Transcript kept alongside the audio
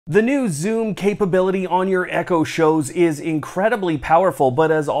The new Zoom capability on your Echo Shows is incredibly powerful,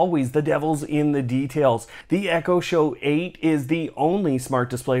 but as always, the devil's in the details. The Echo Show 8 is the only smart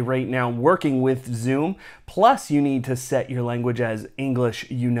display right now working with Zoom. Plus, you need to set your language as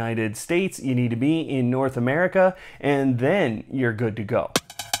English United States. You need to be in North America, and then you're good to go.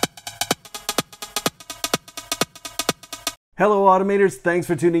 Hello Automators, thanks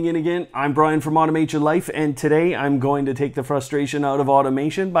for tuning in again. I'm Brian from Automate Your Life, and today I'm going to take the frustration out of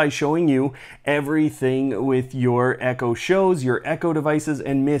automation by showing you everything with your Echo Shows, your Echo devices,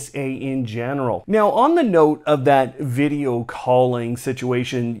 and Miss A in general. Now, on the note of that video calling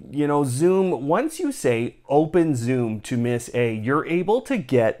situation, Zoom, once you say open Zoom to Miss A, you're able to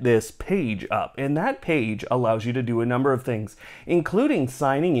get this page up, and that page allows you to do a number of things, including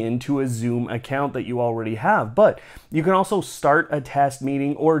signing in to a Zoom account that you already have, but you can also start a test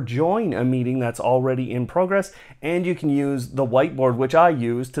meeting or join a meeting that's already in progress, and you can use the whiteboard, which I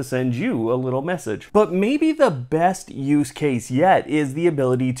use, to send you a little message. But maybe the best use case yet is the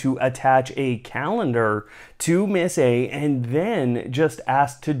ability to attach a calendar to Miss A and then just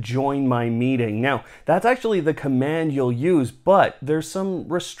ask to join my meeting. Now, that's actually the command you'll use, but there's some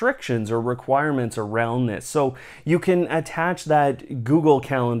restrictions or requirements around this. So you can attach that Google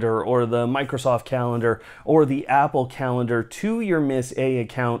Calendar or the Microsoft Calendar or the Apple Calendar to your Miss A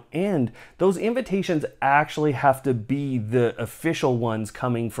account, and those invitations actually have to be the official ones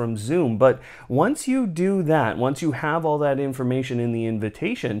coming from Zoom. But once you do that, once you have all that information in the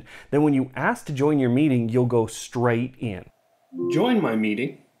invitation, then when you ask to join your meeting, you'll go straight in. Join my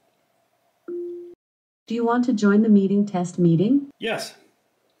meeting. Do you want to join the meeting test meeting? Yes.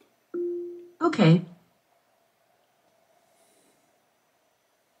 Okay.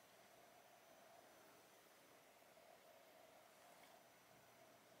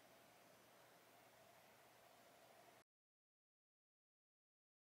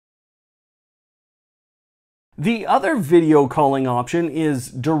 The other video calling option is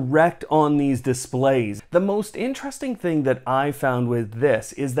direct on these displays. The most interesting thing that I found with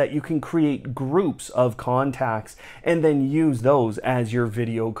this is that you can create groups of contacts and then use those as your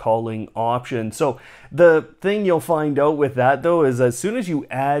video calling option. So the thing you'll find out with that though is as soon as you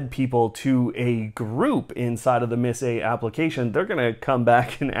add people to a group inside of the Miss A application, they're gonna come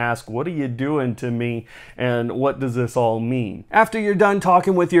back and ask, what are you doing to me? And what does this all mean? After you're done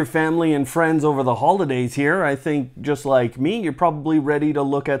talking with your family and friends over the holidays here, I think just like me, you're probably ready to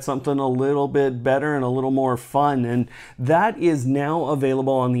look at something a little bit better and a little more fun. And that is now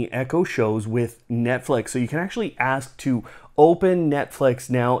available on the Echo Shows with Netflix. So you can actually ask to open Netflix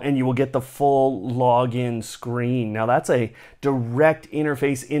now and you will get the full login screen. Now that's a direct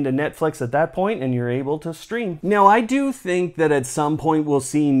interface into Netflix at that point and you're able to stream. Now I do think that at some point we'll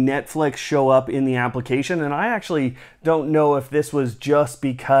see Netflix show up in the application, and I actually don't know if this was just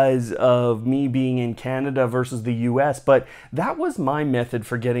because of me being in Canada versus the US, but that was my method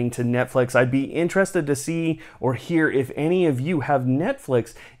for getting to Netflix. I'd be interested to see or hear if any of you have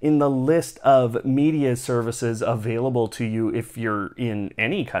Netflix in the list of media services available to you if you're in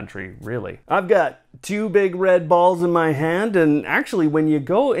any country, really. I've got two big red balls in my hand, and actually when you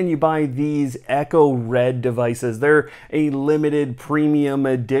go and you buy these Echo Red devices, they're a limited premium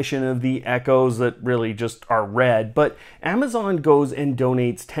edition of the Echoes that really just are red, but Amazon goes and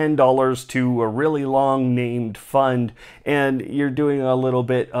donates $10 to a really long named fund, and you're doing a little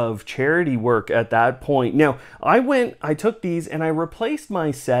bit of charity work at that point. Now, I took these and I replaced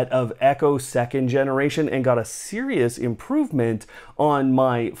my set of Echo 2nd generation and got a serious improvement on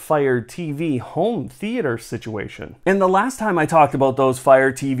my Fire TV home theater situation. And the last time I talked about those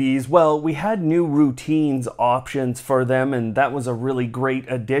Fire TVs, well, we had new routines options for them, and that was a really great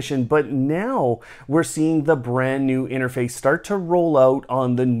addition. But now we're seeing the brand new interface start to roll out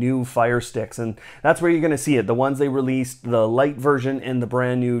on the new Fire Sticks, and that's where you're going to see it. The ones they released, the light version and the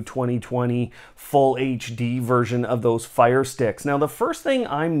brand new 2020 full HD version of those Fire Sticks. Now, the first thing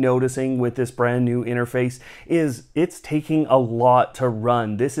I'm noticing with this brand new interface is it's taking a lot to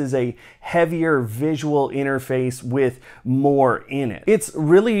run. This is a heavier visual interface with more in it. It's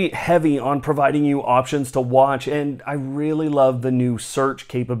really heavy on providing you options to watch, and I really love the new search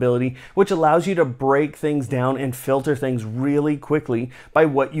capability, which allows you to break things down and filter things really quickly by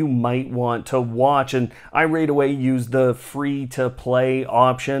what you might want to watch. And I right away use the free to play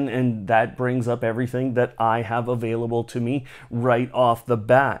option, and that brings up everything that I have available to me right off the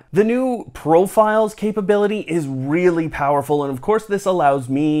bat. The new profiles capability is really powerful, and of course this allows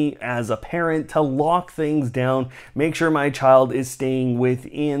me as a parent to to lock things down, make sure my child is staying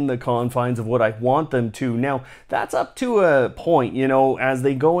within the confines of what I want them to. Now, that's up to a point, you know, as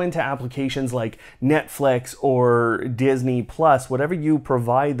they go into applications like Netflix or Disney Plus, whatever you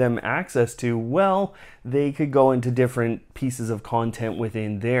provide them access to, well, they could go into different pieces of content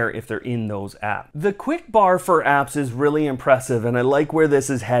within there if they're in those apps. The quick bar for apps is really impressive, and I like where this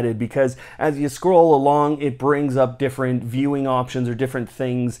is headed because as you scroll along, it brings up different viewing options or different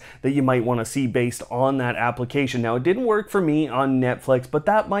things that you might want to see based on that application. Now, it didn't work for me on Netflix, but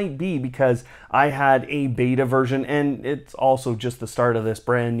that might be because I had a beta version and it's also just the start of this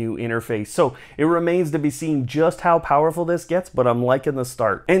brand new interface. So it remains to be seen just how powerful this gets, but I'm liking the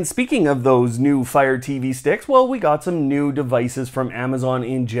start. And speaking of those new Fire TV sticks, well, we got some new devices from Amazon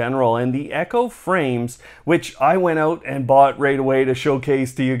in general, and the Echo Frames, which I went out and bought right away to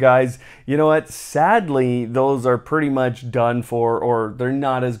showcase to you guys. You know what? Sadly, those are pretty much done for, or they're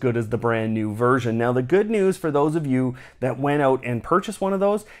not as good as the brand new version. Now, the good news for those of you that went out and purchased one of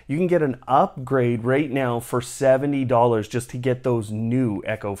those, you can get an upgrade right now for $70 just to get those new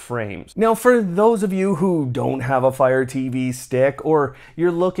Echo Frames. Now, for those of you who don't have a Fire TV stick, or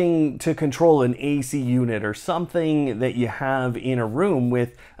you're looking to control an AC unit or something that you have in a room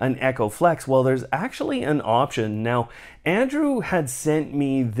with an Echo Flex, well, there's actually an option. Now, Andrew had sent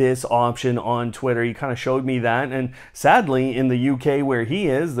me this option on Twitter. He kind of showed me that, and sadly in the UK where he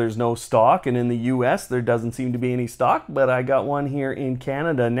is, there's no stock, and in the US there doesn't seem to be any stock, but I got one here in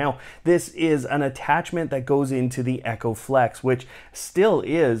Canada. Now, this is an attachment that goes into the Echo Flex, which still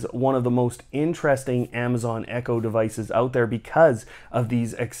is one of the most interesting Amazon Echo devices out there because of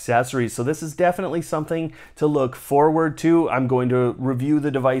these accessories. So this is definitely something to look forward to. I'm going to review the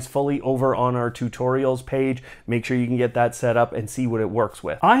device fully over on our tutorials page. Make sure you can get that set up and see what it works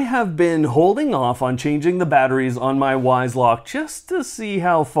with. I have been holding off on changing the batteries on my Wiselock just to see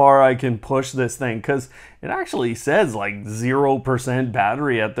how far I can push this thing, because it actually says like 0%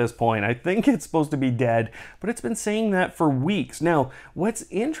 battery at this point. I think it's supposed to be dead, but it's been saying that for weeks. Now, what's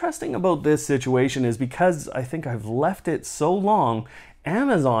interesting about this situation is because I think I've left it so long,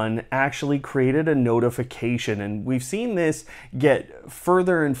 Amazon actually created a notification, and we've seen this get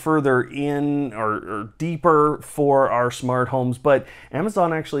further and further in or deeper for our smart homes, but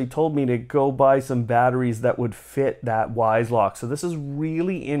Amazon actually told me to go buy some batteries that would fit that Wiselock. So this is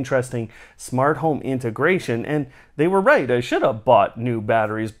really interesting smart home integration, and they were right. I should have bought new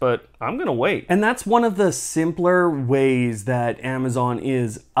batteries, but I'm gonna wait. And that's one of the simpler ways that Amazon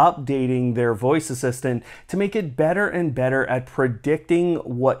is updating their voice assistant to make it better and better at predicting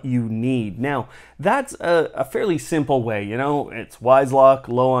what you need. Now, that's a fairly simple way, you know, it's Wiselock,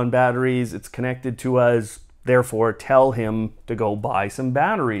 low on batteries, it's connected to us, therefore tell him to go buy some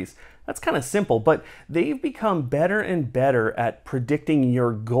batteries. That's kind of simple, but they've become better and better at predicting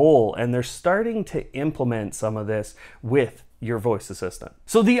your goal, and they're starting to implement some of this with your voice assistant.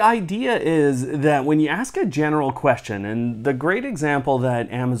 So the idea is that when you ask a general question, and the great example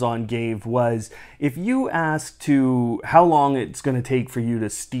that Amazon gave was if you ask to how long it's going to take for you to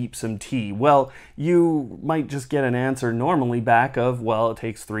steep some tea, well, you might just get an answer normally back of, well, it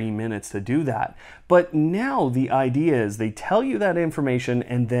takes 3 minutes to do that. But now the idea is they tell you that information,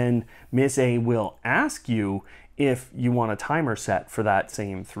 and then Miss A will ask you if you want a timer set for that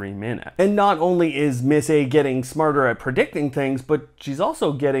same 3 minutes. And not only is Miss A getting smarter at predicting things, but she's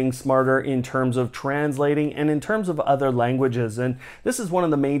also getting smarter in terms of translating and in terms of other languages. And this is one of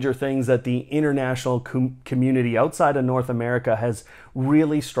the major things that the international community outside of North America has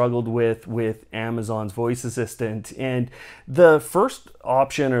really struggled with Amazon's voice assistant. And the first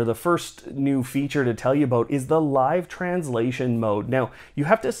option, or the first new feature to tell you about, is the live translation mode. Now, you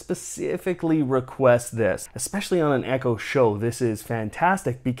have to specifically request this, especially on an Echo Show. This is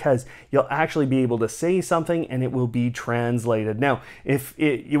fantastic because you'll actually be able to say something and it will be translated. Now, if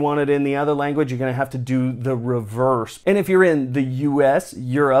you want it in the other language, you're going to have to do the reverse. And if you're in the US,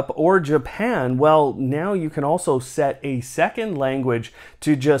 Europe, or Japan, well, now you can also set a second language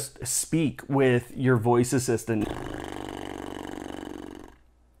to just speak with your voice assistant.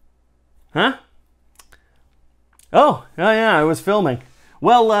 Huh? Oh yeah, I was filming.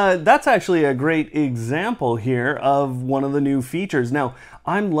 Well, that's actually a great example here of one of the new features. Now,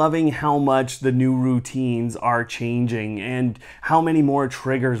 I'm loving how much the new routines are changing and how many more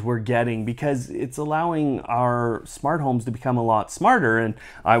triggers we're getting, because it's allowing our smart homes to become a lot smarter. And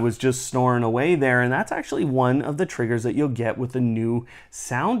I was just snoring away there, and that's actually one of the triggers that you'll get with the new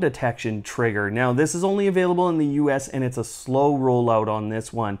sound detection trigger. Now, this is only available in the US, and it's a slow rollout on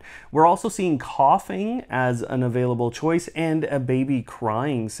this one. We're also seeing coughing as an available choice and a baby crying.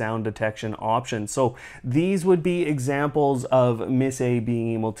 crying sound detection option. So these would be examples of Miss A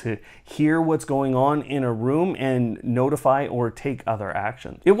being able to hear what's going on in a room and notify or take other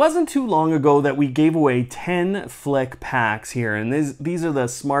action. It wasn't too long ago that we gave away 10 Flick packs here, and these are the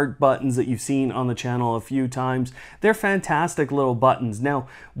smart buttons that you've seen on the channel a few times. They're fantastic little buttons. Now,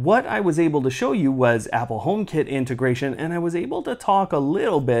 what I was able to show you was Apple HomeKit integration, and I was able to talk a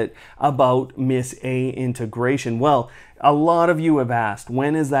little bit about Miss A integration. Well, a lot of you have asked,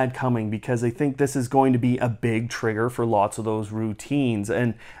 when is that coming? Because I think this is going to be a big trigger for lots of those routines.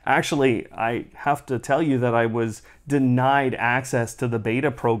 And actually, I have to tell you that I was denied access to the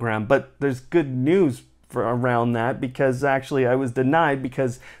beta program, but there's good news around that, because actually I was denied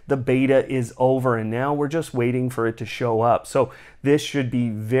because the beta is over and now we're just waiting for it to show up. So this should be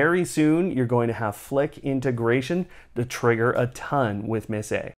very soon. You're going to have Flick integration to trigger a ton with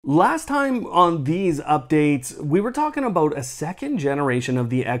Miss A. Last time on these updates, we were talking about a second generation of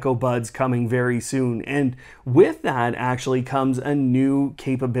the Echo Buds coming very soon. And with that actually comes a new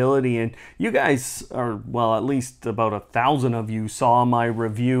capability. And you guys are, well, at least about 1,000 of you saw my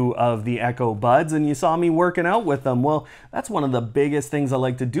review of the Echo Buds and you saw me working out with them. Well, that's one of the biggest things I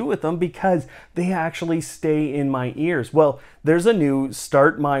like to do with them, because they actually stay in my ears. Well, there's a new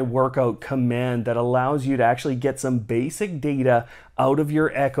Start My Workout command that allows you to actually get some basic data out of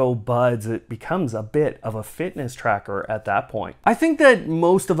your Echo Buds. It becomes a bit of a fitness tracker at that point. I think that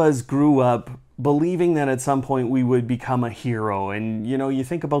most of us grew up believing that at some point we would become a hero. And you know, you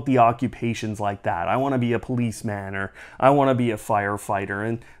think about the occupations like that. I want to be a policeman, or I want to be a firefighter.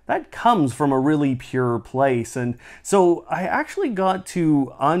 And that comes from a really pure place. And so I actually got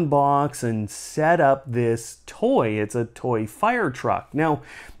to unbox and set up this toy. It's a toy fire truck. Now,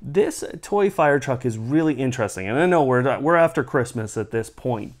 this toy fire truck is really interesting. And I know we're after Christmas at this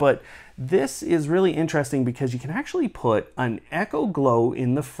point, but this is really interesting because you can actually put an Echo Glow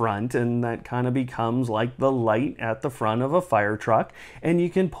in the front, and that kind of becomes like the light at the front of a fire truck. And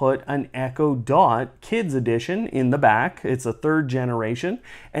you can put an Echo Dot Kids Edition in the back. It's a 3rd generation.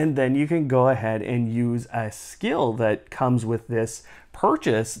 And then you can go ahead and use a skill that comes with this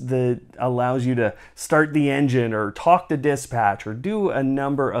purchase that allows you to start the engine or talk to dispatch or do a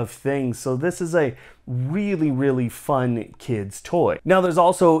number of things. So this is a really fun kids toy. Now, there's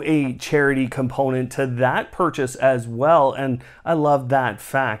also a charity component to that purchase as well, and I love that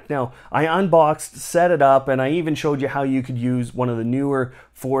fact. Now, I unboxed, set it up, and I even showed you how you could use one of the newer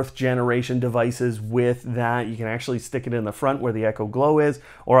 4th generation devices with that. You can actually stick it in the front where the Echo Glow is,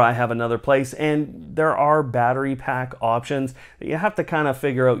 or I have another place, and there are battery pack options that you have to kind of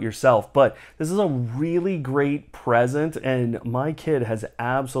figure out yourself. But this is a really great present, and my kid has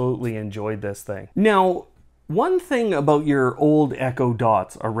absolutely enjoyed this thing. Now, one thing about your old Echo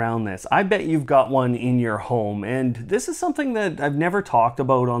Dots around this, I bet you've got one in your home, and this is something that I've never talked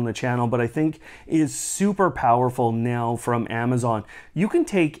about on the channel, but I think is super powerful now from Amazon. You can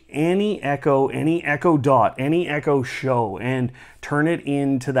take any Echo Dot, any Echo Show, and turn it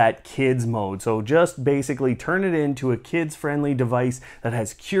into that kids mode. So just basically turn it into a kids-friendly device that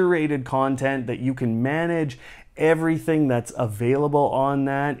has curated content that you can manage everything that's available on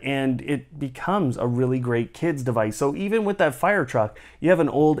that, and it becomes a really great kids device. So even with that fire truck, you have an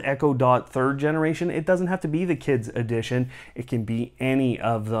old Echo Dot 3rd generation, it doesn't have to be the kids edition, it can be any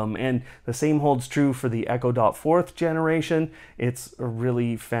of them. And the same holds true for the Echo Dot 4th generation. It's a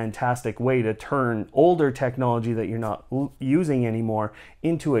really fantastic way to turn older technology that you're not using anymore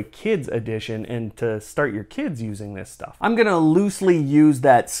into a kids edition and to start your kids using this stuff. I'm gonna loosely use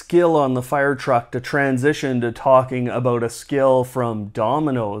that skill on the fire truck to transition to talking about a skill from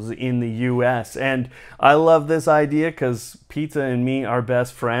Domino's in the US. And I love this idea because pizza and me are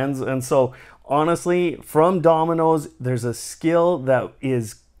best friends. And so honestly, from Domino's, there's a skill that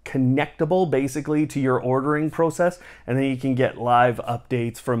is connectable basically to your ordering process, and then you can get live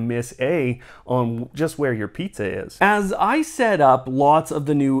updates from Miss A on just where your pizza is. As I set up lots of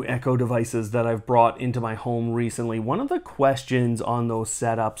the new Echo devices that I've brought into my home recently, one of the questions on those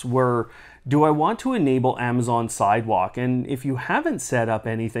setups were, do I want to enable Amazon Sidewalk? And if you haven't set up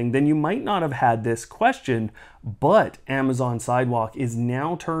anything, then you might not have had this question, but Amazon Sidewalk is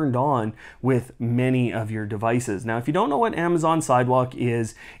now turned on with many of your devices. Now, if you don't know what Amazon Sidewalk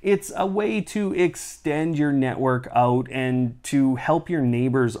is, it's a way to extend your network out and to help your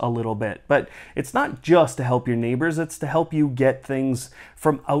neighbors a little bit. But it's not just to help your neighbors, it's to help you get things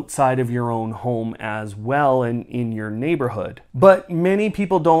from outside of your own home as well and in your neighborhood. But many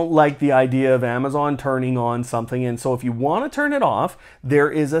people don't like the idea of Amazon turning on something, and so if you want to turn it off, there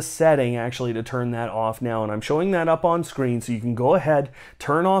is a setting actually to turn that off now, and I'm showing that up on screen so you can go ahead,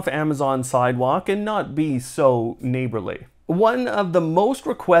 turn off Amazon Sidewalk and not be so neighborly. One of the most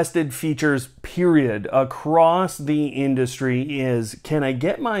requested features, period, across the industry is, can I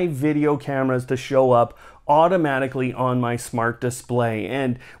get my video cameras to show up automatically on my smart display?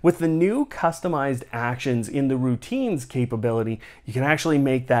 And with the new customized actions in the routines capability, you can actually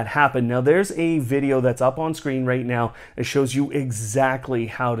make that happen. Now there's a video that's up on screen right now that shows you exactly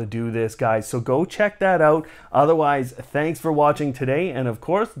how to do this, guys. So go check that out. Otherwise, thanks for watching today. And of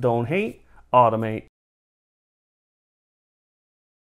course, don't hate, automate.